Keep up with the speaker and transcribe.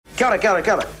Cut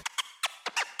it.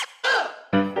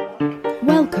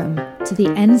 Welcome to the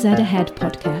NZ Ahead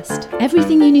podcast.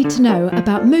 Everything you need to know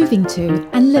about moving to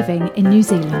and living in New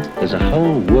Zealand. There's a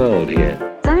whole world here.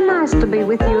 So nice to be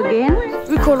with you again.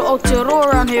 We call it Aotearoa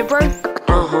around here, bro.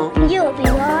 You'll be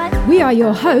right. We are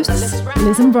your hosts,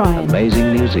 Liz and Brian.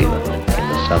 Amazing New Zealand in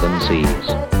the southern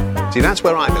seas. See, that's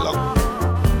where I belong.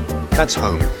 That's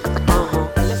home.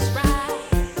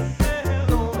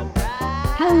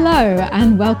 Hello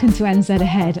and welcome to NZ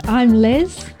Ahead. I'm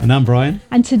Liz. And I'm Brian.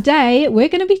 And today we're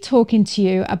going to be talking to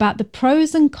you about the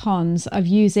pros and cons of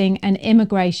using an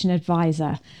immigration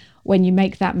advisor when you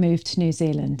make that move to New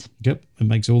Zealand. Yep, it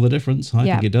makes all the difference. I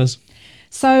think it does.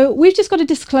 So we've just got to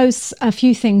disclose a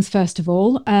few things first of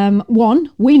all.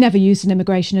 One, we never used an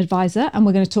immigration advisor, and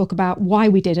we're going to talk about why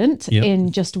we didn't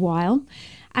in just a while.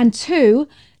 And two,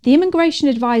 the immigration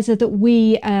advisor that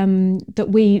we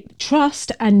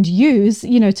trust and use,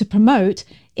 to promote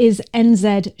is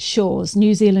NZ Shores,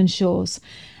 New Zealand Shores.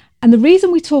 And the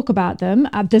reason we talk about them,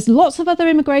 there's lots of other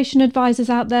immigration advisors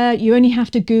out there. You only have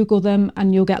to Google them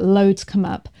and you'll get loads come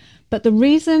up. But the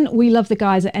reason we love the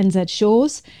guys at NZ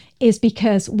Shores is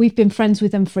because we've been friends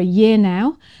with them for a year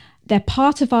now. They're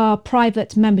part of our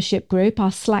private membership group,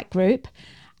 our Slack group.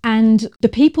 And the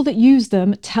people that use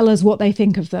them tell us what they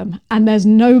think of them. And there's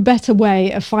no better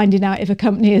way of finding out if a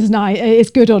company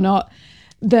is good or not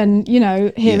than,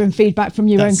 hearing feedback from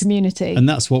your own community. And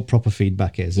that's what proper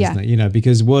feedback is, isn't it?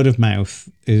 Because word of mouth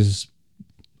is,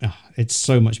 it's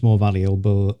so much more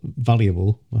valuable,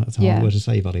 that's a hard word to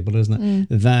say, valuable, isn't it?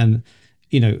 Than,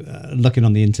 looking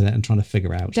on the internet and trying to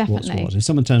figure out what's what. If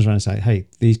someone turns around and say, hey,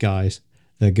 these guys,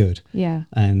 they're good. Yeah.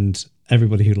 And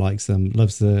everybody who likes them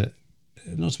loves the,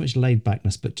 not so much laid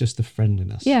backness, but just the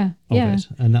friendliness of it.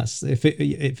 And that's, if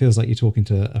it feels like you're talking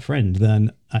to a friend,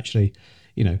 then actually,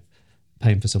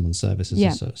 paying for someone's services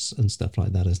and stuff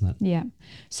like that, isn't it? Yeah.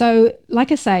 So,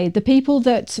 like I say, the people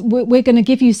that we're going to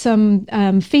give you some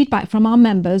feedback from our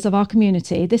members of our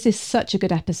community. This is such a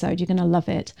good episode. You're going to love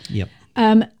it. Yep.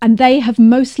 And they have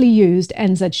mostly used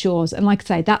NZ Shores. And like I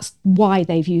say, that's why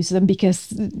they've used them,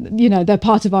 because, they're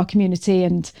part of our community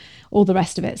and all the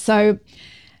rest of it. So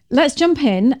let's jump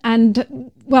in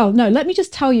and, let me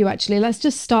just tell you actually, let's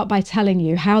just start by telling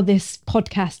you how this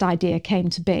podcast idea came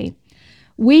to be.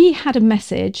 We had a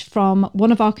message from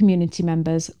one of our community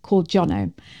members called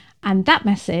Jono, and that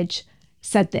message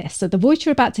said this. So the voice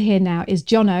you're about to hear now is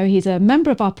Jono. He's a member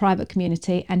of our private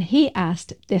community, and he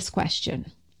asked this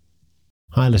question.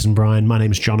 Hi, Liz and Brian. My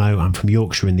name's Jono. I'm from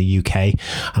Yorkshire in the UK, and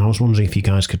I was wondering if you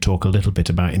guys could talk a little bit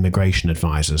about immigration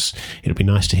advisors. It'd be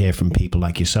nice to hear from people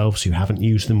like yourselves who haven't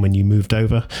used them when you moved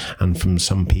over, and from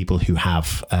some people who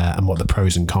have, and what the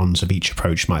pros and cons of each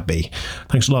approach might be.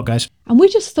 Thanks a lot, guys. And we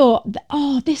just thought,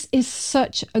 this is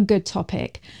such a good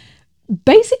topic.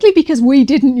 Basically because we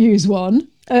didn't use one,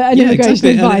 an immigration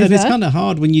advisor. And it's kind of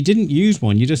hard when you didn't use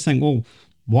one. You just think, well,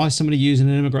 why is somebody using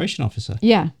an immigration officer?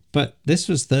 Yeah. But this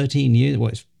was 13 years, it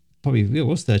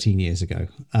was 13 years ago.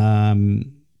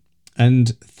 And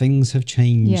things have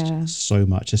changed so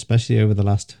much, especially over the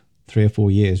last 3 or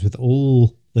 4 years with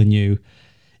all the new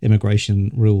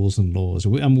immigration rules and laws.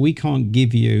 We can't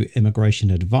give you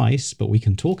immigration advice, but we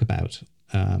can talk about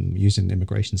using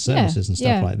immigration services and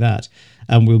stuff like that.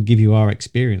 And we'll give you our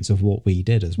experience of what we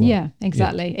did as well. Yeah,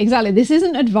 exactly. This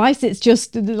isn't advice. It's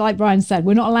just, like Brian said,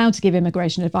 we're not allowed to give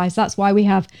immigration advice. That's why we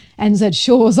have NZ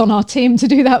Shores on our team to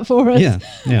do that for us.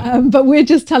 But we're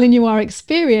just telling you our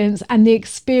experience and the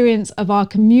experience of our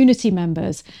community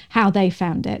members, how they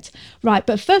found it. Right,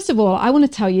 but first of all, I want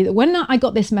to tell you that when I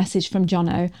got this message from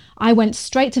Jono, I went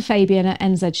straight to Fabian at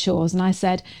NZ Shores and I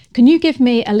said, can you give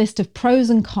me a list of pros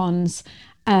and cons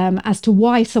as to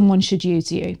why someone should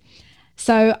use you?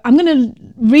 So I'm going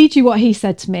to read you what he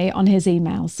said to me on his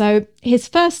email. So his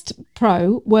first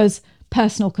pro was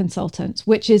personal consultant,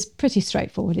 which is pretty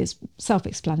straightforward. It's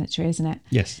self-explanatory, isn't it?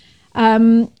 Yes.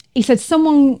 He said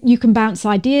someone you can bounce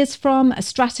ideas from,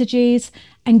 strategies,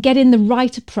 and get in the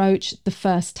right approach the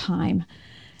first time.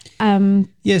 So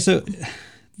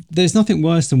there's nothing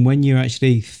worse than when you're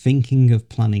actually thinking of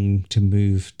planning to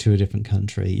move to a different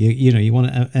country. You want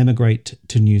to emigrate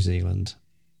to New Zealand.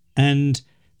 And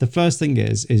the first thing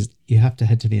is you have to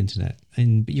head to the internet,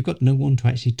 but you've got no one to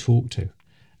actually talk to.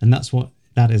 And that's what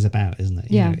that is about, isn't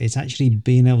it? It's actually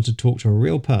being able to talk to a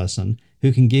real person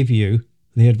who can give you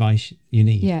the advice you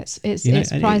need. Yes, it's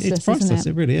priceless, it's priceless, isn't it?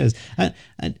 It really is. And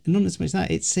not as much that,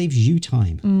 it saves you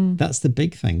time. That's the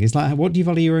big thing. It's like, what do you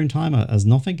value your own time as?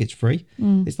 Nothing. It's free.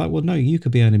 It's like, well, no, you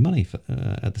could be earning money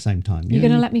at the same time. You're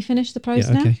going to let me finish the pros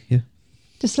now? Okay, yeah.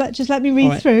 Just let me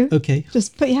read through. Okay.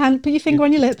 Just put your finger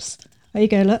on your lips. There you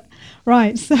go, look.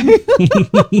 Right, so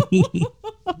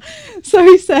so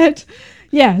he said,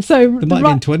 yeah, so There might have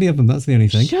been 20 of them, that's the only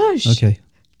thing. Shush. Okay.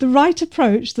 The right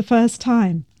approach the first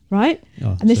time, right?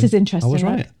 Oh, and this see, is interesting. I was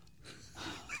right.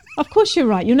 Of course you're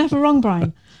right. You're never wrong,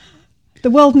 Brian. The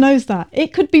world knows that.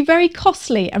 It could be very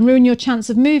costly and ruin your chance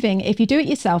of moving if you do it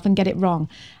yourself and get it wrong.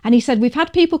 And he said, we've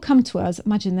had people come to us,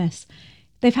 imagine this,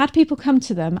 they've had people come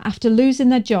to them after losing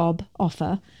their job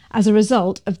offer as a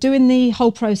result of doing the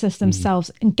whole process themselves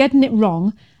and getting it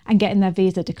wrong and getting their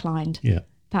visa declined. Yeah.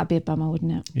 That'd be a bummer,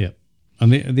 wouldn't it? Yeah.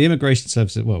 And the immigration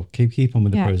services, well, keep on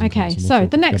with the pros and cons. Okay, so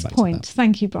the next point,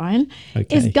 thank you, Brian,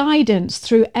 is guidance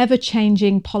through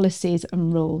ever-changing policies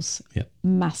and rules. Yeah.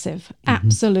 Massive,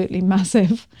 absolutely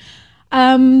massive.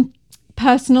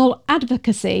 Personal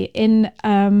advocacy in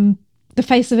the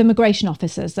face of immigration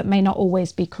officers that may not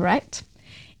always be correct.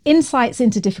 Insights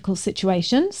into difficult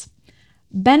situations.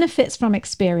 Benefits from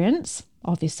experience,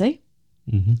 obviously.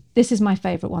 This is my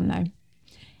favourite one, though.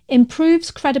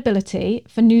 Improves credibility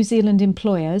for New Zealand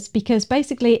employers because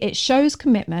basically it shows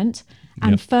commitment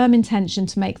and firm intention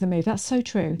to make the move. That's so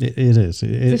true. It is.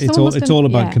 It's all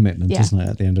about commitment, isn't it,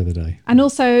 at the end of the day? And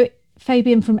also,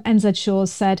 Fabian from NZ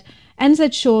Shores said,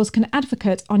 NZ Shores can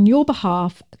advocate on your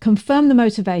behalf, confirm the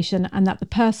motivation and that the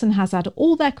person has had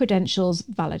all their credentials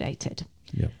validated.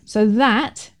 Yep. So they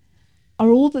are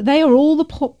all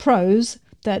the pros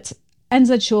that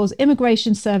NZ Shores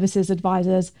Immigration Services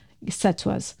advisors said to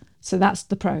us. So that's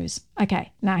the pros.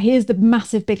 Okay, now here's the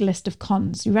massive big list of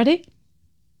cons. You ready?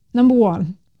 Number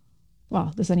one.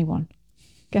 Well, there's only one.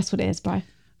 Guess what it is, Brian?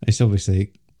 It's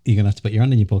obviously you're going to have to put your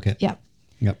hand in your pocket. Yep.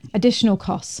 Yep. Additional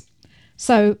costs.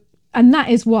 So, and that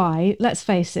is why, let's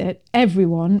face it,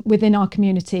 everyone within our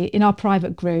community, in our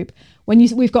private group,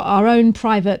 we've got our own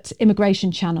private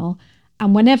immigration channel,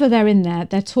 and whenever they're in there,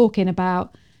 they're talking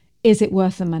about, is it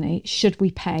worth the money? Should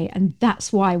we pay? And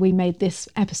that's why we made this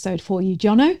episode for you,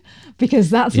 Jono,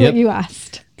 because that's what you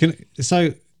asked.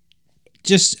 So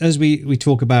just as we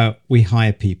talk about, we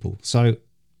hire people. So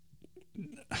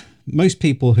most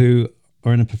people who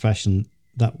are in a profession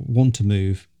that want to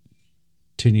move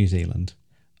to New Zealand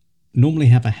normally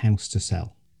have a house to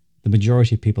sell. The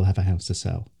majority of people have a house to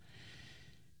sell.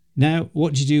 Now,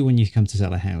 what do you do when you come to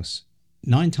sell a house?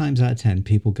 9 times out of 10,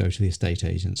 people go to the estate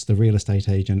agents, the real estate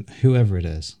agent, whoever it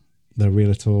is, the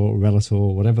realtor,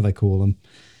 whatever they call them.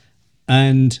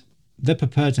 And they're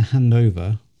prepared to hand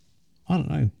over, I don't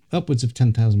know, upwards of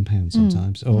 £10,000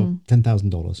 sometimes, or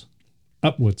 $10,000,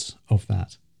 upwards of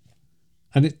that.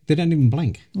 And they don't even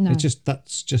blink. No.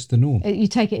 That's just the norm. You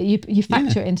take it, you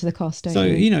factor it into the cost, don't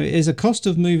you? So, as a cost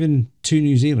of moving to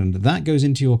New Zealand, that goes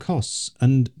into your costs.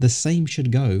 And the same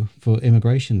should go for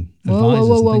immigration advisors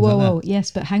and things like that. Yes,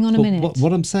 but hang on a minute.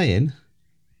 What I'm saying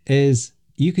is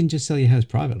you can just sell your house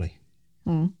privately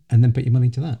and then put your money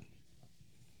to that.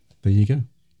 There you go.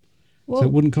 So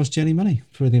it wouldn't cost you any money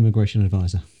for the immigration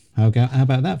advisor. How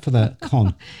about that for the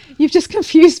con? You've just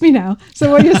confused me now.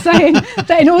 So what you're saying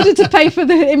that in order to pay for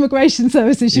the immigration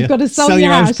services, you've got to sell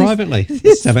your house privately.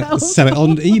 Sell it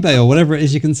on eBay or whatever it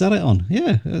is you can sell it on.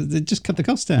 Yeah, just cut the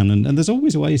costs down. And there's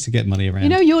always ways to get money around. You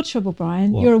know your trouble,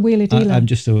 Brian. What? You're a wheeler dealer. I'm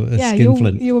just a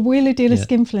skinflint. You're a wheeler dealer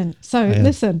skinflint. So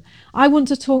listen, I want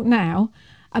to talk now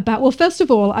about, well, first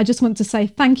of all, I just want to say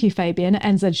thank you, Fabian at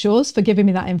NZ Shores, for giving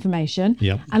me that information.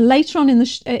 Yep. And later on in the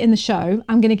show,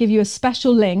 I'm going to give you a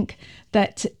special link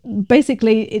that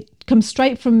basically it comes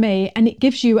straight from me, and it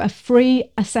gives you a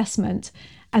free assessment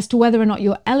as to whether or not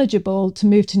you're eligible to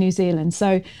move to New Zealand.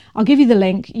 So I'll give you the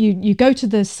link. You go to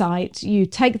the site, you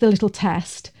take the little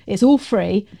test. It's all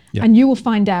free, and you will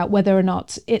find out whether or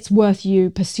not it's worth you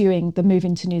pursuing the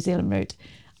moving to New Zealand route.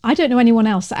 I don't know anyone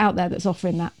else out there that's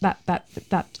offering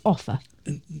that offer.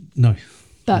 No.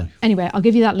 But anyway, I'll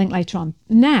give you that link later on.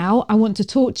 Now I want to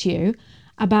talk to you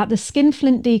about the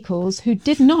skinflint decals who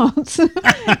did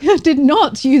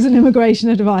not use an immigration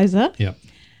advisor. Yeah.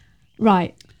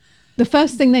 Right. The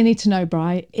first thing they need to know,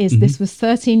 Bri, is this was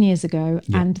 13 years ago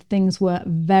and things were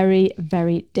very,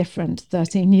 very different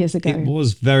 13 years ago. It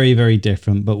was very, very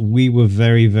different, but we were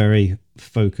very, very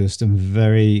focused and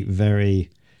very,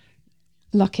 very...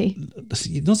 lucky.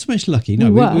 Not so much lucky.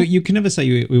 No, you can never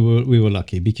say we were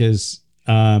lucky because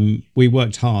we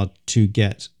worked hard to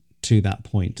get to that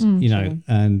point, true.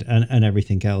 and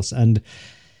everything else.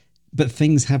 But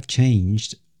things have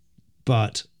changed.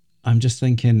 But I'm just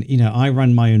thinking, I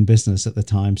ran my own business at the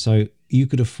time, so you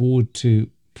could afford to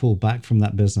pull back from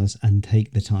that business and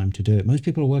take the time to do it. Most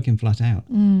people are working flat out,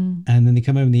 and then they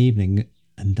come home in the evening.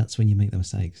 And that's when you make the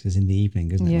mistakes, is in the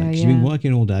evening, isn't it? Because you've been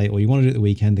working all day, or you want to do it at the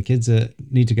weekend, the kids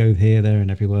need to go here, there,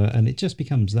 and everywhere, and it just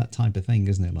becomes that type of thing,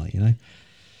 isn't it?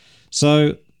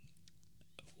 So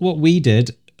what we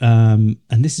did, and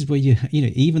this is where you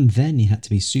know, even then you had to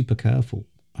be super careful.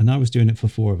 And I was doing it for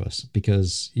 4 of us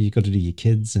because you got to do your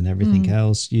kids and everything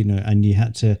else, you know, and you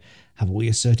had to have all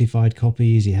your certified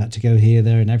copies. You had to go here,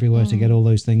 there, and everywhere to get all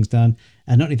those things done.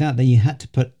 And not only that, then you had to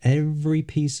put every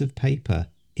piece of paper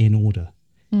in order.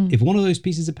 If one of those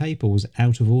pieces of paper was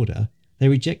out of order, they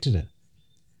rejected it.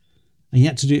 And you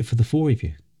had to do it for the 4 of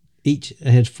you. Each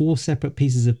had 4 separate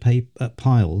pieces of paper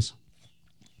piles.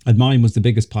 And mine was the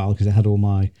biggest pile because it had all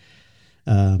my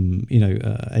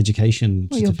education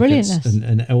certificates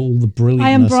and all the brilliant. I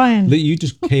am Brian. You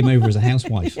just came over as a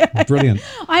housewife. Brilliant.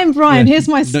 I am Brian. Here's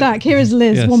my stack. Here is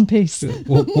Liz. Yes. One piece.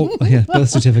 Birth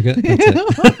certificate. That's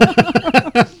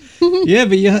it. Yeah,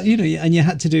 but you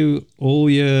had to do all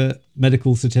your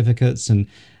medical certificates, and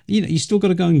you still got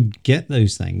to go and get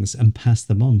those things and pass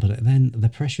them on. But then the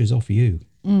pressure is off you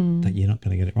that you're not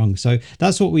going to get it wrong. So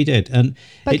that's what we did.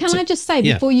 But can I just say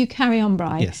before you carry on,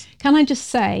 Brian? Yes. Can I just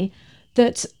say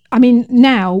that? I mean,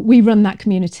 now we run that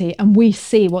community and we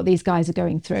see what these guys are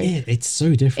going through. Yeah, it's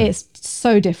so different. It's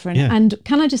so different. Yeah. And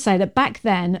can I just say that back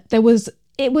then it was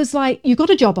like you got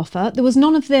a job offer. There was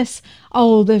none of this,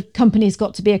 the company's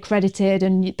got to be accredited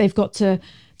and they've got to,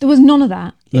 there was none of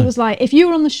that. No. It was like, if you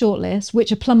were on the shortlist,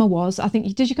 which a plumber was, I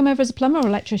think, did you come over as a plumber or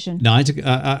electrician? No, I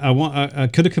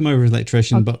could have come over as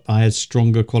electrician, but I had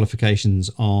stronger qualifications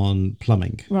on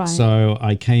plumbing. Right. So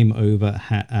I came over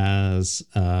as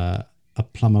a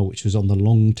plumber, which was on the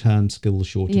long-term skills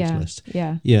shortage list.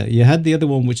 Yeah. You had the other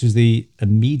one, which was the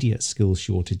immediate skills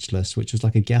shortage list, which was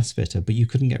like a gas fitter, but you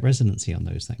couldn't get residency on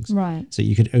those things. Right. So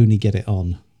you could only get it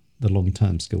on the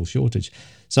long-term skills shortage.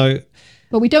 So,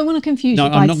 but we don't want to confuse you by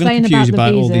I'm not going to saying confuse you about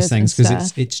about all these things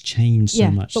because it's changed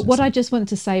so much. But what I just want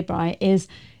to say, Bri, is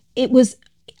it was.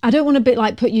 I don't want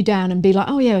to put you down and be like,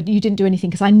 oh yeah, you didn't do anything,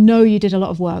 because I know you did a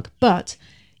lot of work, but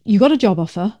you got a job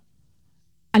offer.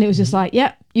 And it was just like,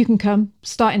 you can come,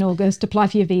 start in August, apply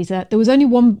for your visa. There was only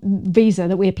one visa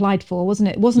that we applied for, wasn't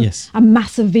it? It wasn't a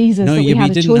massive visa that we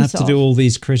had a choice of. No, you didn't have to do all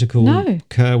these critical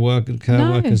care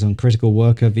workers on critical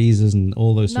worker visas and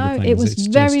all those sort of things. No, it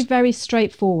was very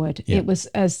straightforward. Yeah.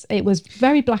 It was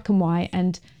very black and white.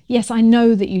 And yes, I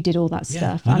know that you did all that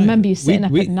stuff. I remember you sitting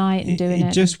up at night and doing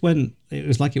it. It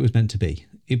was like it was meant to be.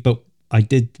 But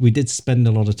we did spend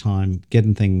a lot of time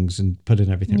getting things and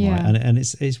putting everything right. And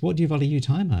it's what do you value your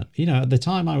time at? At the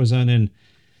time I was earning,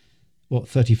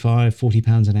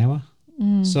 £35-40 an hour.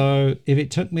 So if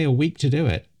it took me a week to do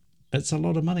it, it's a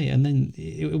lot of money. And then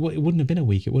it wouldn't have been a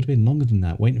week. It would have been longer than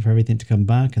that, waiting for everything to come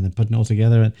back and then putting it all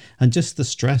together. And just the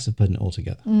stress of putting it all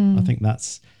together. I think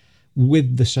that's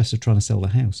with the stress of trying to sell the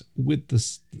house, with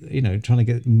this, trying to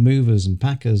get movers and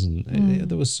packers. And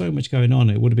there was so much going on.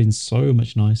 It would have been so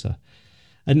much nicer.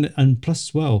 And plus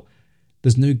as well,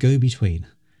 there's no go-between.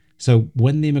 So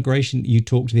when you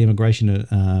talk to the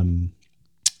immigration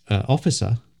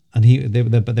officer, and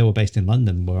they were based in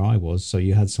London where I was, so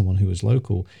you had someone who was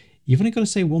local, you've only got to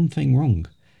say one thing wrong.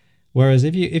 Whereas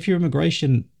if your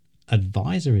immigration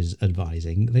advisor is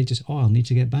advising, they just, I'll need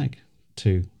to get back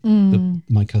to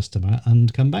my customer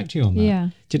and come back to you on that. Yeah.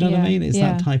 Do you know what I mean? It's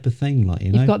that type of thing,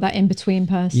 You've got that in-between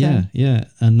person. Yeah.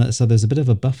 And so there's a bit of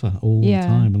a buffer all the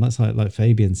time. And that's like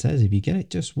Fabian says, if you get it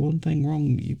just one thing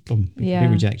wrong, you can be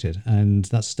rejected. And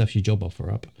that stuffs your job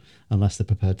offer up unless they're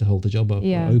prepared to hold the job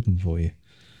offer open for you.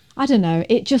 I don't know.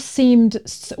 It just seemed,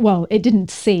 it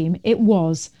didn't seem, it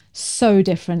was so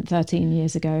different 13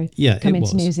 years ago coming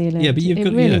to New Zealand. Yeah, but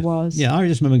it really was. Yeah, I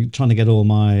just remember trying to get all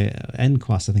my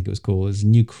NQAS, I think it was called, it was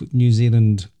New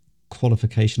Zealand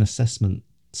Qualification Assessment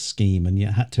Scheme, and you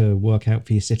had to work out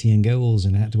for your city and guilds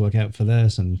and had to work out for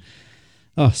this. And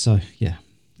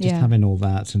having all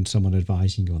that and someone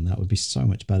advising you on that would be so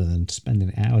much better than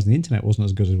spending hours. And the internet wasn't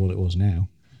as good as what it was now.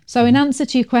 So in answer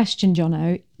to your question,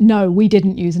 Jono, no, we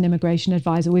didn't use an immigration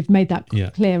advisor. We've made that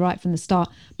clear right from the start.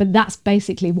 But that's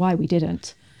basically why we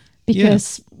didn't.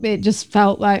 Because it just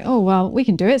felt like, we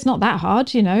can do it. It's not that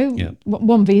hard,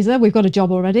 One visa, we've got a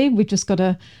job already. We've just got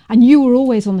to... And you were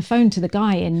always on the phone to the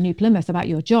guy in New Plymouth about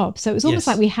your job. So it was almost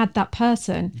like we had that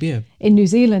person in New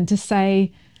Zealand to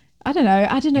say... I don't know.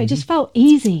 It just felt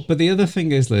easy. But the other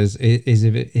thing is, Liz, is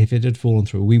if it had fallen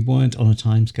through, we weren't on a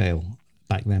time scale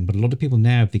back then. But a lot of people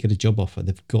now, if they get a job offer,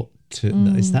 they've got to.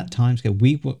 It's that time scale.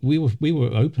 We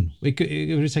were open.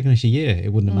 It would have taken us a year.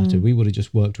 It wouldn't have mattered. We would have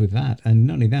just worked with that. And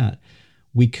not only that,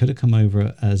 we could have come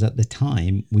over as at the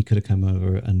time we could have come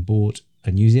over and bought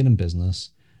a New Zealand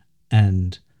business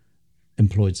and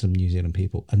employed some New Zealand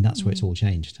people. And that's where it's all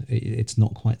changed. It's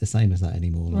not quite the same as that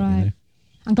anymore. Right.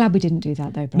 I'm glad we didn't do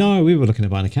that though, Brian. No, we were looking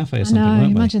at buying a cafe or something, weren't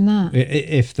we? Imagine that.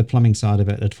 If the plumbing side of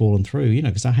it had fallen through,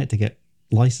 because I had to get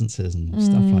licenses and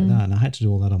stuff like that, and I had to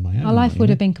do all that on my own. Our life would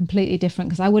have been completely different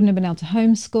because I wouldn't have been able to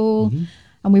homeschool,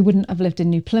 and we wouldn't have lived in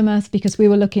New Plymouth because we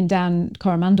were looking down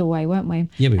Coromandel way, weren't we?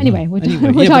 Yeah, we anyway, were. we're but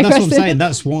that's what I'm digressing. saying.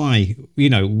 That's why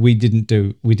we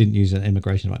didn't use an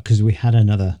immigration advisor, because we had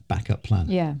another backup plan.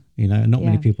 Yeah, and not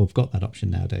many people have got that option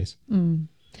nowadays.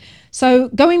 So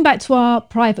going back to our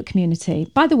private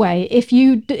community, by the way, if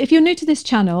you're new to this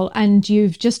channel and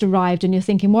you've just arrived and you're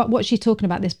thinking, what's she talking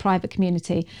about, this private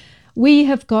community? We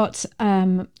have got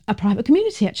a private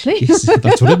community, actually. Yes,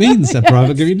 that's what it means, a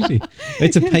private community.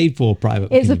 It's a paid-for private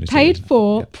community. It's a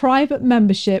paid-for private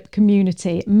membership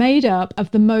community made up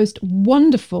of the most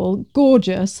wonderful,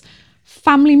 gorgeous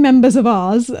family members of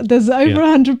ours. There's over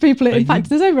 100 people. In fact,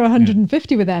 there's over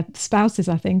 150 with their spouses,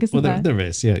 I think, isn't there? There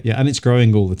is, yeah. And it's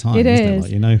growing all the time, It isn't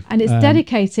is. it? Like, and it's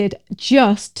dedicated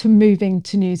just to moving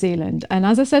to New Zealand. And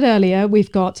as I said earlier,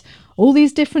 we've got all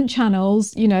these different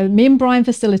channels. Me and Brian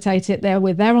facilitate it there.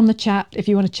 We're there on the chat if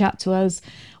you want to chat to us.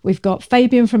 We've got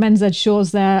Fabian from NZ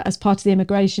Shores there as part of the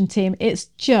immigration team. It's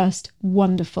just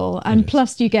wonderful. And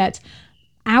plus you get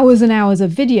hours and hours of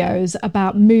videos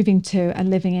about moving to and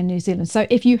living in New Zealand. So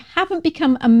if you haven't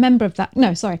become a member of that,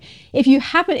 if you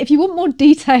want more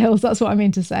details, that's what I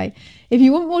mean to say. If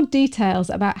you want more details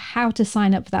about how to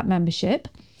sign up for that membership,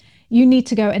 you need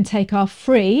to go and take our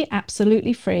free,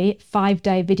 absolutely free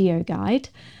 5-day video guide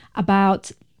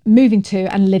about moving to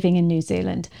and living in New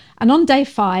Zealand. And on day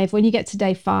 5, when you get to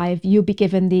day 5, you'll be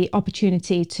given the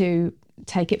opportunity to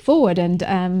take it forward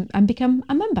and become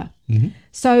a member.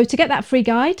 So to get that free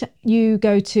guide, you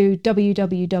go to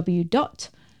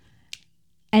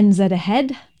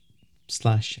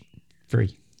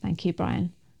www.nzahead/free. Thank you,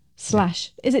 Brian.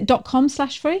 Is it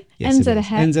 .com/free? Yes,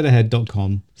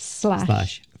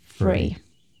 nzahead.com/free.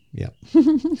 Yep.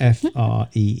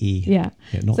 FREE. Yeah.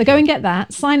 So go and get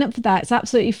that. Sign up for that. It's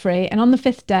absolutely free. And on the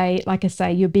 5th day, like I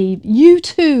say, you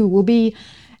too will be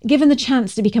given the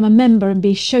chance to become a member and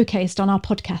be showcased on our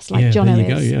podcast like Jono there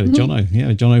you is. go. Yeah, Jono.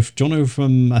 Yeah, Jono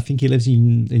from, I think he lives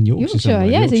in Yorkshire.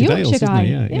 Yeah, he's a Yorkshire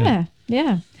guy.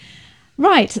 Yeah.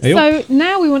 Right. So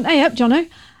now we want, hey up, Jono.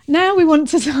 Now we want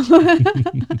to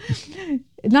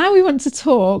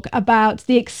talk about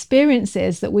the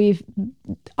experiences that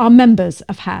our members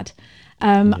have had.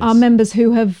 Our members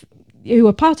who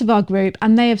are part of our group,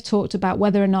 and they have talked about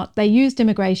whether or not they used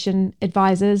immigration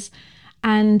advisors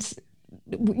and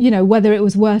whether it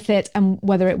was worth it and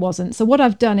whether it wasn't. So what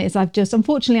I've done is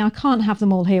unfortunately I can't have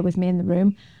them all here with me in the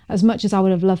room as much as I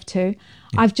would have loved to.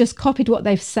 I've just copied what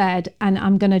they've said and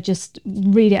I'm going to just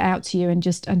read it out to you and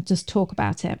just talk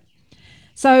about it.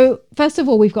 So first of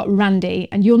all, we've got Randy,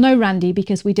 and you'll know Randy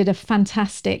because we did a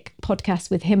fantastic podcast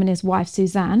with him and his wife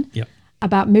Suzanne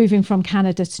about moving from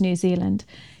Canada to New Zealand.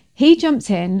 He jumped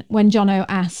in when Jono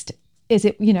asked,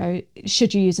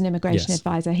 should you use an immigration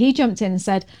advisor? He jumped in and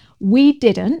said, we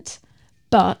didn't,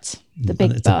 but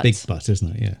it's a big but,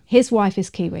 isn't it? Yeah. His wife is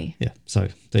Kiwi. Yeah. So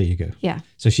there you go. Yeah.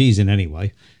 So she's in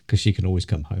anyway because she can always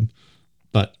come home,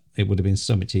 but it would have been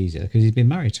so much easier because he's been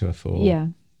married to her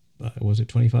for was it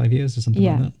 25 years or something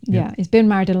like that? Yeah, he's been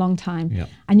married a long time. Yeah.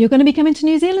 And you're going to be coming to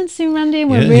New Zealand soon, Randy,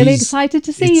 and we're really excited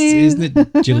to see you. Isn't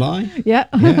it July? Yeah.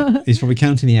 He's probably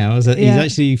counting the hours. He's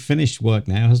actually finished work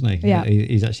now, hasn't he? Yeah.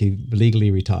 He's actually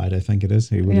legally retired, I think it is.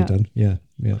 He would have done. Yeah.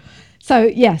 So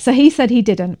he said he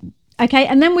didn't. Okay,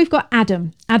 and then we've got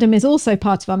Adam. Adam is also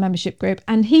part of our membership group,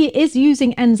 and he is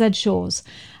using NZ Shores.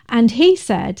 And he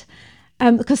said...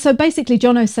 so basically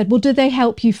Jono said, well, do they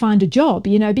help you find a job?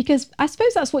 Because I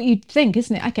suppose that's what you'd think,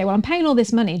 isn't it? Okay, well, I'm paying all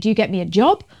this money. Do you get me a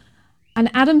job? And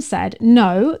Adam said,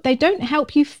 no, they don't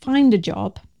help you find a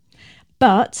job,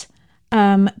 but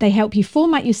they help you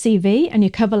format your CV and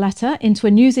your cover letter into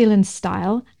a New Zealand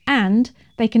style, and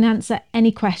they can answer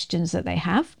any questions that they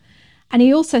have. And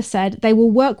he also said they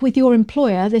will work with your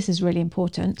employer, this is really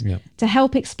important, to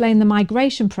help explain the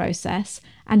migration process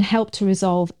and help to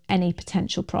resolve any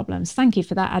potential problems. Thank you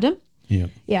for that, Adam.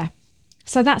 Yeah.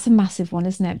 So that's a massive one,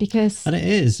 isn't it? Because and it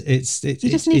is. You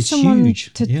just need someone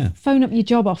huge. to phone up your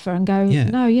job offer and go,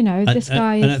 no, this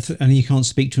guy. And you can't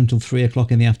speak to him until 3:00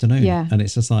 in the afternoon. Yeah. And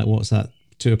it's just like, what's that?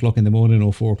 2:00 in the morning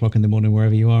or 4:00 in the morning,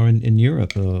 wherever you are in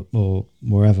Europe or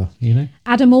wherever,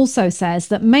 Adam also says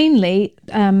that mainly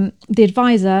the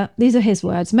advisor, these are his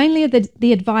words, mainly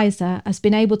the advisor has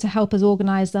been able to help us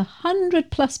organise the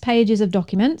 100+ pages of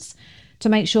documents to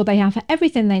make sure they have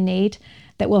everything they need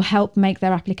that will help make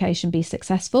their application be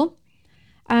successful.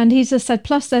 And he's just said,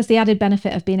 plus there's the added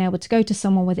benefit of being able to go to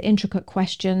someone with intricate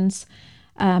questions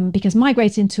because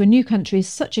migrating to a new country is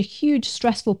such a huge,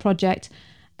 stressful project.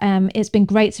 It's been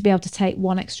great to be able to take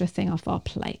one extra thing off our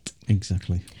plate.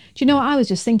 Exactly. Do you know what I was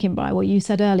just thinking, Brian, what you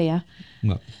said earlier?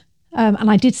 What?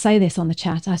 And I did say this on the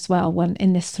chat as well when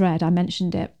in this thread I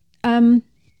mentioned it.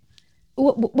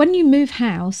 When you move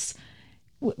house,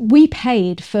 we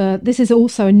paid for, this is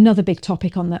also another big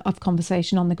topic of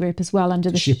conversation on the group as well, under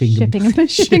the shipping and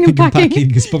packing.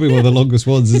 It's probably one of the longest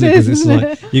ones, isn't it? Because it's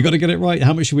like, you got to get it right.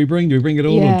 How much should we bring? Do we bring it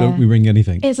all or don't we bring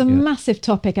anything? It's a massive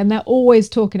topic and they're always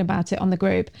talking about it on the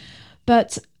group.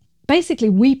 But basically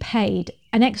we paid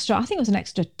an extra, I think it was an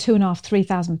extra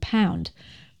 £2,500-3,000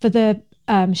 for the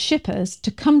shippers to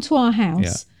come to our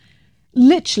house,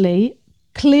 literally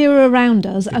clear around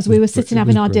us as we were sitting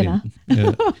having our dinner.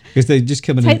 Because they just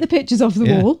come in, take the pictures off the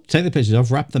wall, take the pictures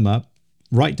off, wrap them up,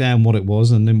 write down what it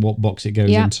was and then what box it goes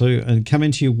into, and come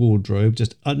into your wardrobe,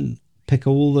 just unpick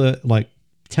all the, like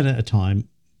 10 at a time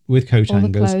with coat all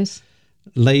hangers, the clothes,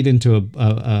 laid into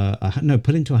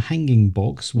put into a hanging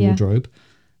box wardrobe.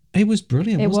 It was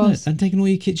brilliant, wasn't it? And taking all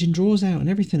your kitchen drawers out and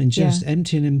everything and just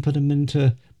emptying them, put them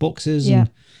into boxes. And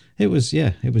it was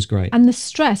great. And the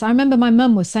stress, I remember my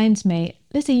mum was saying to me,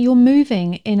 Lizzie, you're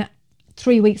moving in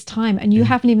 3 weeks' time and you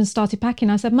haven't even started packing.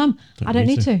 I said, Mum, I don't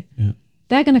need to. Yeah.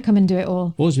 They're going to come and do it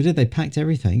all. Well, as we did, they packed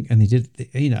everything and they did,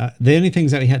 the only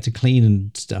things that we had to clean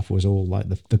and stuff was all like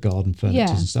the garden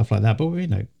furniture and stuff like that. But,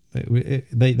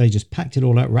 they just packed it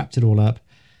all up, wrapped it all up.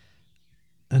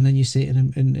 And then you see it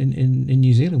in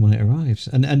New Zealand when it arrives.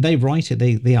 And they write it,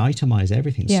 they itemize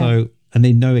everything. Yeah. So, and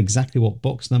they know exactly what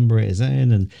box number it is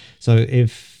in. And so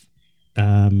if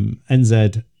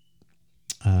NZ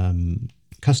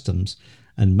Customs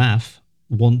and MAF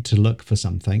want to look for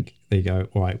something, they go,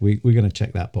 all right, we're going to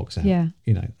check that box out. Yeah.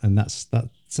 And that's that.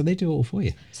 So they do it all for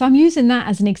you. So I'm using that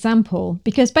as an example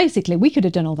because basically we could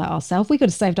have done all that ourselves. We could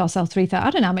have saved ourselves £3,000. I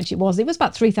don't know how much it was. It was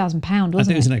about £3,000, wasn't it? I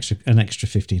think it was an extra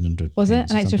 £1,500. Was it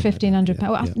an extra £1,500?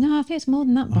 Like No, I think it's more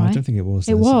than that, Brian. I don't think it was.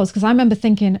 It was because I remember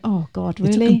thinking, oh God, really?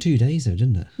 It took them 2 days though,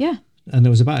 didn't it? Yeah. And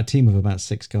there was about a team of about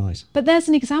 6 guys. But there's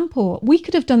an example. We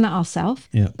could have done that ourselves.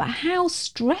 Yeah. But how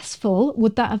stressful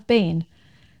would that have been?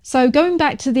 So going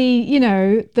back to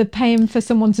the paying for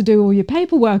someone to do all your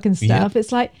paperwork and stuff,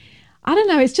 it's like, I don't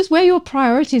know, it's just where your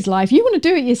priorities lie. If you want to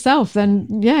do it yourself, then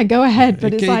go ahead.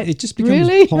 But it's like, it just becomes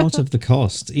really? part of the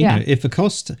cost. You know, if the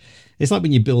cost, it's like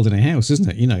when you're building a house,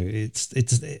 isn't it?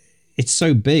 It's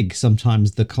so big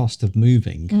sometimes the cost of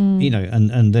moving,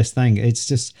 and this thing, it's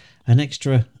just an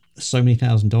extra so many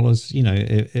 $1,000s.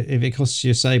 If it costs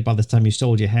you, say, by the time you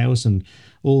sold your house and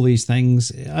all these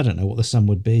things, I don't know what the sum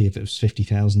would be if it was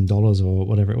 $50,000 or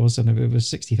whatever it was, and if it was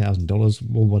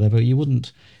 $60,000 or whatever, it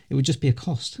would just be a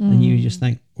cost, and you just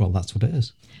think, well, that's what it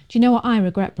is. Do you know what I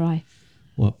regret, Bri?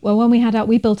 What? Well, when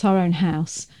we built our own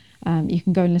house. You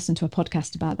can go and listen to a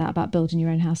podcast about that, about building your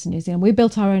own house in New Zealand. We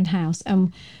built our own house,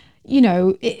 and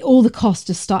all the costs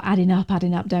just start adding up, don't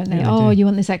they? Yeah, they do. You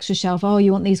want this extra shelf. Oh,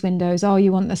 you want these windows. Oh,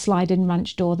 you want the slide-in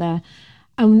ranch door there.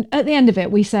 And at the end of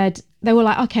it, we said, they were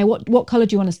like, okay, what colour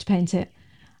do you want us to paint it?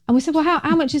 And we said, well,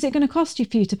 how much is it going to cost you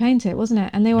for you to paint it, wasn't it?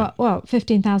 And they were, well,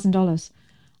 $15,000.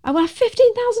 I went,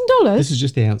 $15,000? This is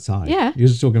just the outside. Yeah. You're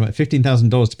just talking about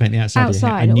 $15,000 to paint the outside of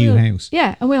a new house.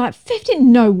 Yeah. And we're like,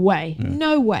 15? No way. Yeah.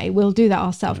 No way. We'll do that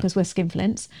ourselves because we're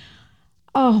skinflints.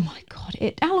 Oh my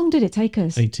God. How long did it take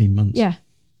us? 18 months. Yeah.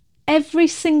 Every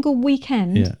single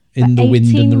weekend. Yeah. In the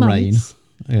wind and the rain.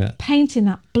 Yeah. Painting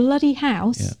that bloody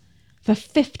house for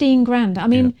 $15,000. I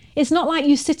mean, it's not like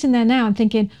you sitting there now and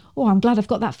thinking, oh, I'm glad I've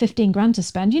got that $15,000 to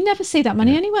spend. You never see that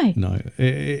money anyway. No.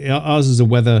 Ours is a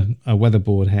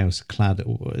weatherboard house clad.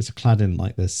 It's clad in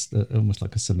like this, almost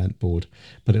like a cement board,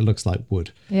 but it looks like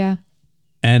wood. Yeah.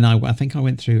 And I think I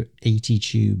went through 80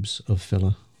 tubes of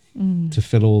filler to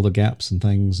fill all the gaps and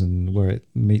things, and where it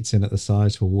meets in at the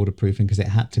sides for waterproofing, because it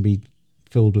had to be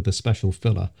filled with a special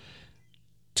filler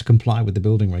to comply with the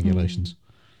building regulations.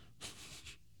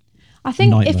 I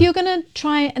think if you're going to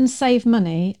try and save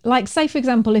money, like say, for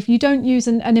example, if you don't use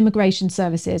an immigration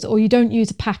services, or you don't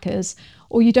use a packers,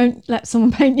 or you don't let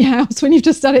someone paint your house when you've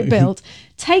just had it built,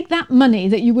 take that money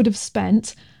that you would have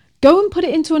spent, go and put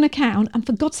it into an account, and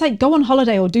for God's sake, go on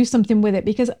holiday or do something with it,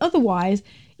 because otherwise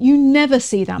you never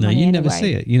see that money anyway. No, you never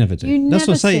see it. You never do. That's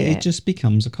what I say. It just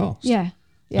becomes a cost. Yeah.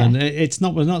 Yeah.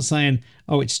 And we're not saying,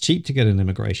 oh, it's cheap to get an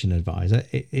immigration advisor.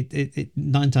 It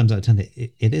 9 times out of 10,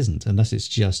 it isn't, unless it's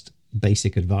just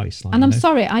basic advice. And I'm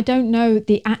sorry, I don't know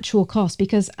the actual cost,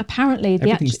 because apparently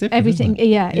everything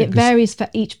it varies for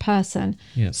each person.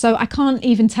 Yeah. So I can't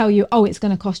even tell you, oh, it's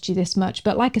going to cost you this much.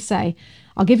 But like I say,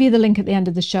 I'll give you the link at the end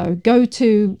of the show. Go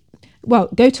to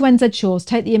NZ Shores,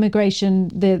 take the immigration,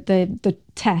 the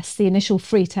test, the initial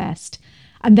free test,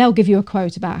 and they'll give you a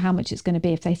quote about how much it's going to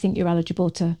be if they think you're eligible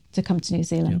to come to New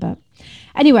Zealand. But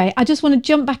anyway, I just want to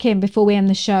jump back in before we end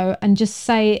the show and just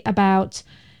say about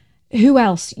who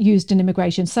else used an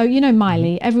immigration? So, you know,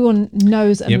 Miley, everyone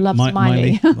knows and loves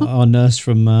Miley. Our nurse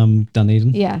from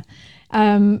Dunedin. Yeah.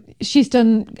 She's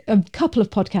done a couple of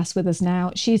podcasts with us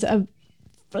now. She's a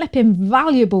flipping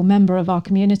valuable member of our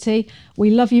community. We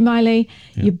love you, Miley.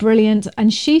 Yeah. You're brilliant.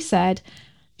 And she said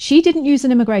she didn't use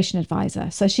an immigration advisor.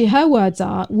 So her words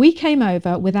are, we came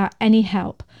over without any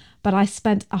help, but I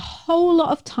spent a whole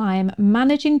lot of time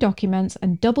managing documents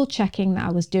and double checking that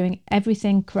I was doing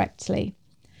everything correctly.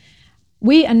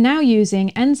 We are now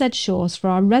using NZ Shores for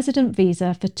our resident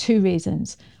visa for 2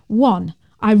 reasons. 1,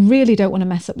 I really don't want to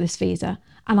mess up this visa,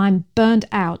 and I'm burned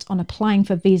out on applying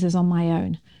for visas on my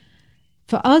own.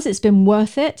 For us, it's been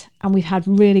worth it, and we've had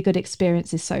really good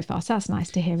experiences so far. So that's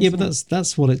nice to hear. Yeah, but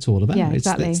that's what it's all about. Yeah,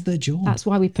 exactly. It's their job. That's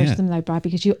why we push them, though, Brad,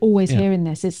 because you're always hearing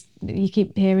this. You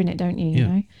keep hearing it, don't you?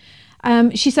 You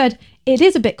know. She said it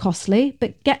is a bit costly,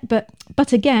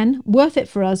 but again, worth it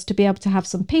for us to be able to have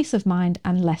some peace of mind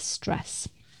and less stress.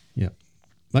 Yeah,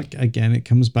 like again, it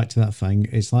comes back to that thing.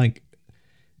 It's like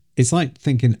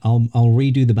thinking I'll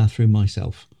redo the bathroom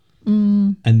myself.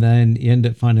 And then you end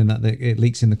up finding that it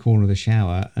leaks in the corner of the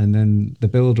shower, and then the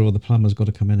builder or the plumber's got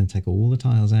to come in and take all the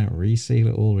tiles out, reseal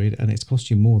it all, and it's cost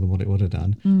you more than what it would have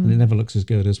done, and it never looks as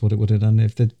good as what it would have done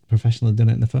if the professional had done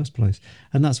it in the first place.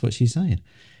 And that's what she's saying,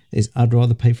 is I'd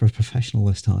rather pay for a professional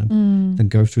this time than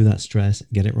go through that stress,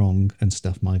 get it wrong, and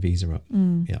stuff my visa up.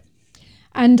 Yeah.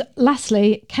 And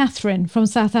lastly, Catherine from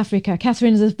South Africa.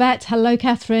 Catherine is a vet. Hello,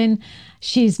 Catherine.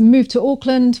 She's moved to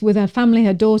Auckland with her family,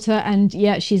 her daughter, and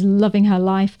she's loving her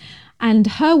life. And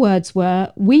her words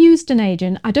were, we used an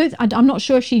agent. I'm not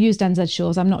sure if she used NZ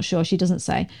Shores. I'm not sure. She doesn't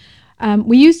say.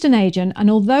 We used an agent, and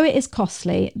although it is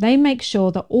costly, they make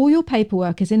sure that all your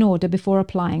paperwork is in order before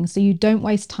applying, so you don't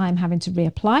waste time having to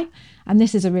reapply. And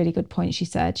this is a really good point, she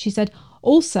said. She said,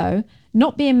 also,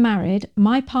 not being married,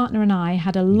 my partner and I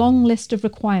had a long list of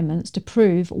requirements to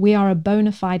prove we are a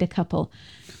bona fide couple.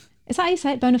 Is that how you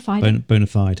say it? Bona fide? Bona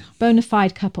fide. Bona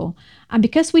fide couple. And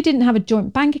because we didn't have a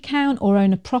joint bank account or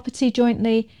own a property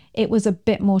jointly, it was a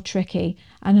bit more tricky.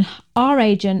 And our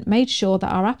agent made sure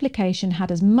that our application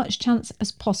had as much chance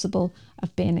as possible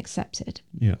of being accepted.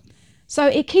 Yeah. So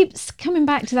it keeps coming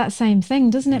back to that same thing,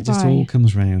 doesn't it, It just all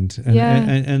comes round. And, yeah.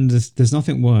 And there's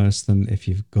nothing worse than if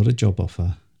you've got a job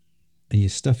offer and you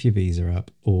stuff your visa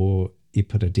up, or you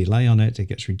put a delay on it, it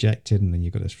gets rejected, and then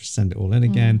you've got to send it all in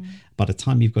again. By the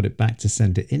time you've got it back to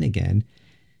send it in again,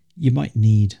 you might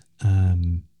need,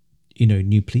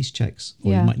 new police checks,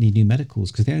 or you might need new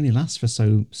medicals, because they only last for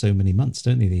so many months,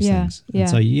 don't they, these things? And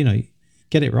so,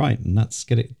 get it right, and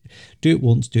do it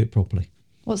once, do it properly.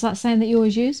 What's that saying that you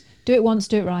always use? Do it once,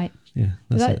 do it right. Yeah.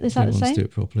 Is that the same? Do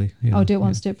it properly. Yeah, do it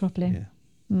once, do it properly. Yeah.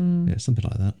 Yeah, something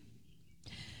like that.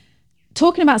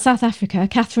 Talking about South Africa,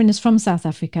 Catherine is from South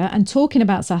Africa, and talking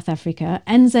about South Africa,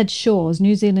 NZ Shores,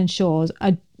 New Zealand Shores,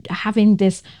 are having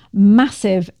this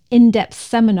massive in-depth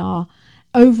seminar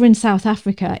over in South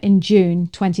Africa in June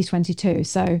 2022.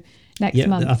 So next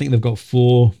month. I think they've got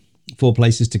four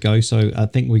places to go. So I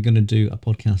think we're going to do a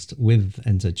podcast with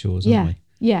NZ Shores, aren't we?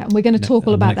 Yeah, and we're going to talk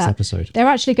all about that. Episode. They're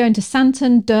actually going to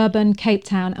Sandton, Durban, Cape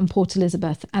Town and Port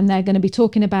Elizabeth, and they're going to be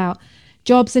talking about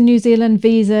jobs in New Zealand,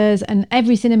 visas and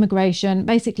everything immigration.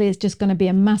 Basically, it's just going to be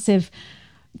a massive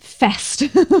fest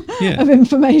of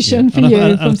information for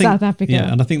you from South Africa.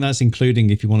 Yeah, and I think that's including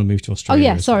if you want to move to Australia. Oh,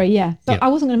 yeah, sorry, yeah. But I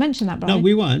wasn't going to mention that, Brian. No,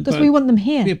 we won't. Because we want them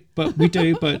here. Yeah, but we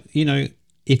do. But,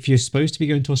 if you're supposed to be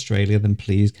going to Australia, then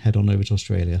please head on over to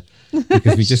Australia,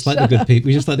 because we just like the good people.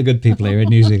 We just like the good people here in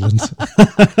New Zealand.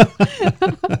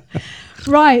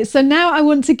 Right. So now I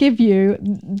want to give you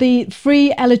the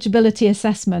free eligibility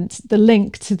assessment, the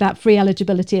link to that free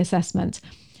eligibility assessment.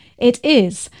 It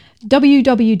is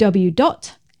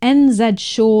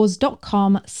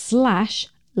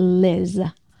www.nzshores.com/Liz.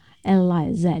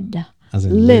 L-I-Z.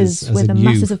 Liz with a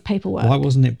masses of paperwork. Why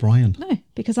wasn't it Brian? No,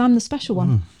 because I'm the special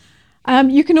one.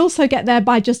 You can also get there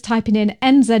by just typing in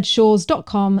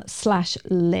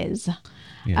nzshores.com/Liz.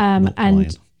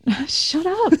 And shut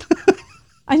up.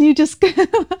 And you just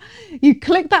you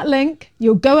click that link,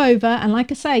 you'll go over, and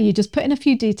like I say, you just put in a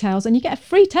few details and you get a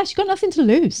free test. You've got nothing to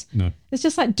lose. No. It's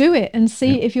just like, do it and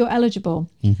see if you're eligible.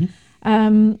 Mm-hmm.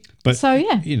 But so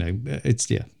it's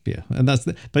and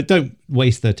but don't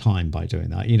waste their time by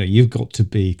doing that. You've got to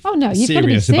be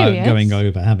serious about going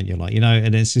over, haven't you?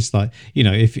 And it's just like,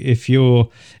 if you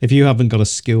haven't got a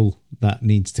skill that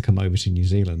needs to come over to New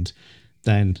Zealand,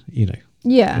 then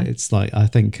it's like, I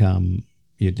think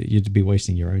you'd be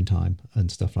wasting your own time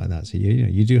and stuff like that. So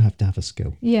you do have to have a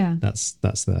skill. Yeah, that's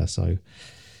there. So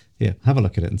yeah, have a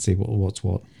look at it and see what's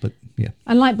what. But yeah.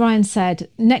 And like Brian said,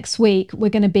 next week we're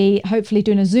going to be hopefully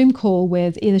doing a Zoom call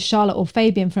with either Charlotte or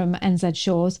Fabian from NZ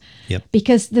Shores. Yep.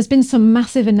 Because there's been some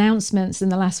massive announcements in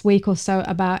the last week or so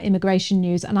about immigration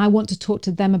news, and I want to talk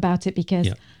to them about it because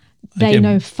they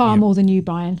know far more than you,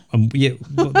 Brian. Yeah,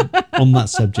 on that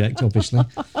subject, obviously.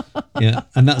 Yeah,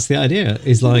 and that's the idea.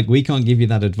 Is like we can't give you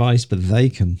that advice, but they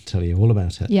can tell you all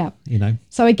about it. Yeah, you know.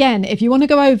 So again, if you want to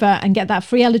go over and get that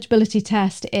free eligibility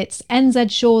test, it's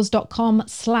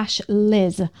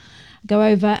nzshores.com/Liz. Go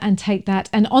over and take that.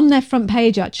 And on their front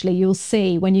page, actually, you'll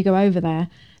see when you go over there,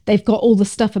 they've got all the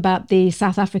stuff about the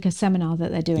South Africa seminar that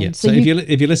they're doing. Yeah. So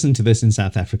if you listen to this in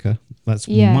South Africa, that's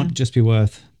might just be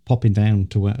worth popping down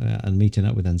to and meeting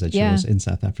up with NZ Shores in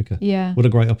South Africa. Yeah. What a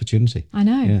great opportunity. I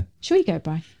know. Yeah. Should we go,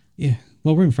 Brian? Yeah.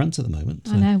 Well, we're in France at the moment.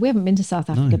 So. I know. We haven't been to South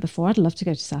Africa before. I'd love to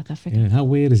go to South Africa. Yeah. How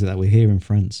weird is it that we're here in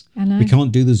France? I know. We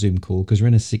can't do the Zoom call because we're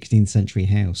in a 16th century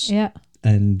house. Yeah.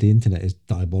 And the internet is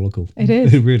diabolical. It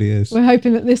is. It really is. We're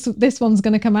hoping that this one's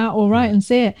going to come out all right and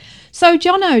see it. So,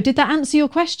 Jono, did that answer your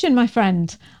question, my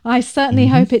friend? I certainly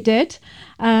hope it did.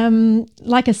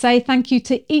 Like I say, thank you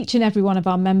to each and every one of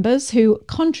our members who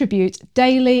contribute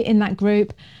daily in that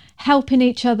group, helping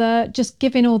each other, just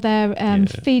giving all their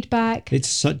feedback. It's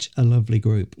such a lovely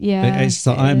group. Yeah,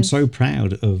 I'm so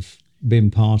proud of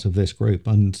being part of this group,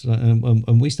 and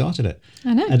we started it.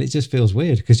 I know. And it just feels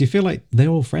weird because you feel like they're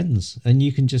all friends and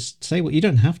you can just say what you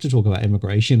don't have to talk about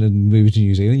immigration and moving to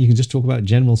New Zealand. You can just talk about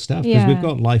general stuff because we've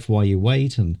got Life While You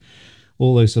Wait and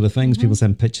all those sort of things. People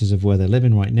send pictures of where they're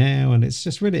living right now, and it's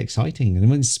just really exciting.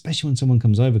 And especially when someone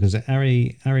comes over, because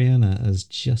Ariana has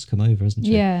just come over, hasn't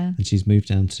she? Yeah. And she's moved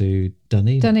down to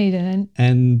Dunedin. Dunedin.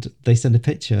 And they send a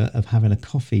picture of having a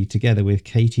coffee together with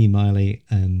Katie, Miley,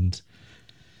 and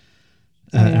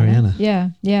Ariana.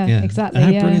 Yeah, exactly.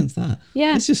 And how brilliant's that?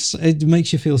 Yeah. It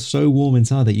makes you feel so warm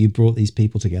inside that you brought these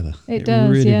people together. It does,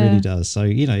 really does. So,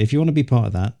 if you want to be part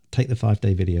of that, take the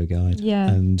 5-day video guide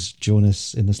and join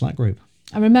us in the Slack group.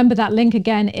 And remember that link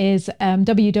again is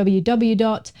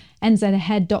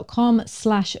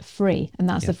www.nzahead.com/free. And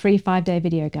that's the free 5-day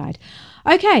video guide.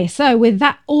 Okay, so with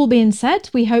that all being said,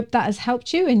 we hope that has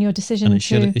helped you in your decision it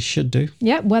should do.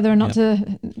 Yeah, whether or not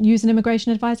to use an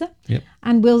immigration advisor. Yep.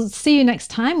 And we'll see you next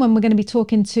time when we're going to be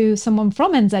talking to someone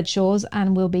from NZ Shores,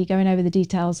 and we'll be going over the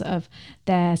details of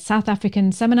their South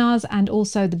African seminars and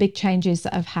also the big changes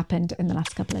that have happened in the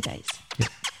last couple of days. Yep.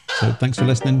 So thanks for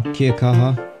listening. Kia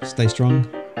kaha, stay strong.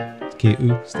 Kia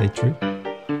u, stay true.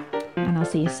 And I'll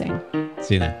see you soon.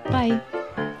 See you now. Bye.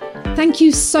 Thank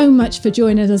you so much for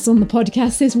joining us on the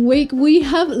podcast this week. We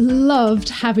have loved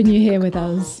having you here with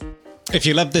us. If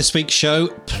you love this week's show,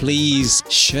 please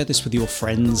share this with your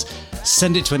friends.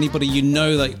 Send it to anybody you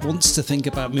know that wants to think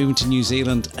about moving to New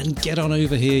Zealand, and get on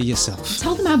over here yourself.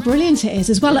 Tell them how brilliant it is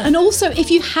as well. And also,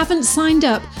 if you haven't signed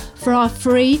up for our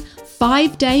free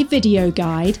 5-day video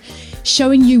guide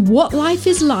showing you what life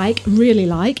is really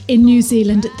like in New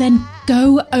Zealand, then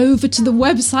go over to the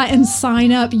website and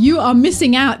sign up. You are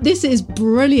missing out. This is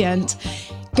brilliant.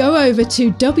 Go over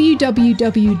to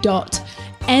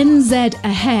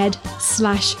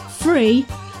www.nzahead.com/free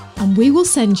and we will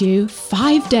send you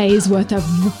 5 days worth of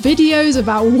videos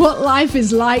about what life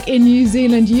is like in New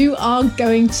Zealand. You are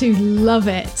going to love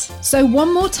it. So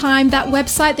one more time, that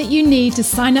website that you need to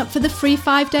sign up for the free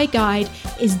 5-day guide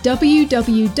is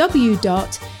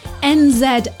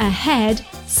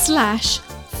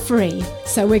www.nzahead.com/free.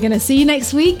 So we're going to see you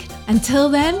next week. Until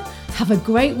then, have a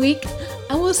great week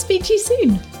and we'll speak to you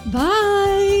soon.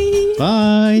 Bye.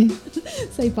 Bye.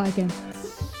 Say bye again.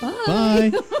 Bye.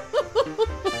 Bye.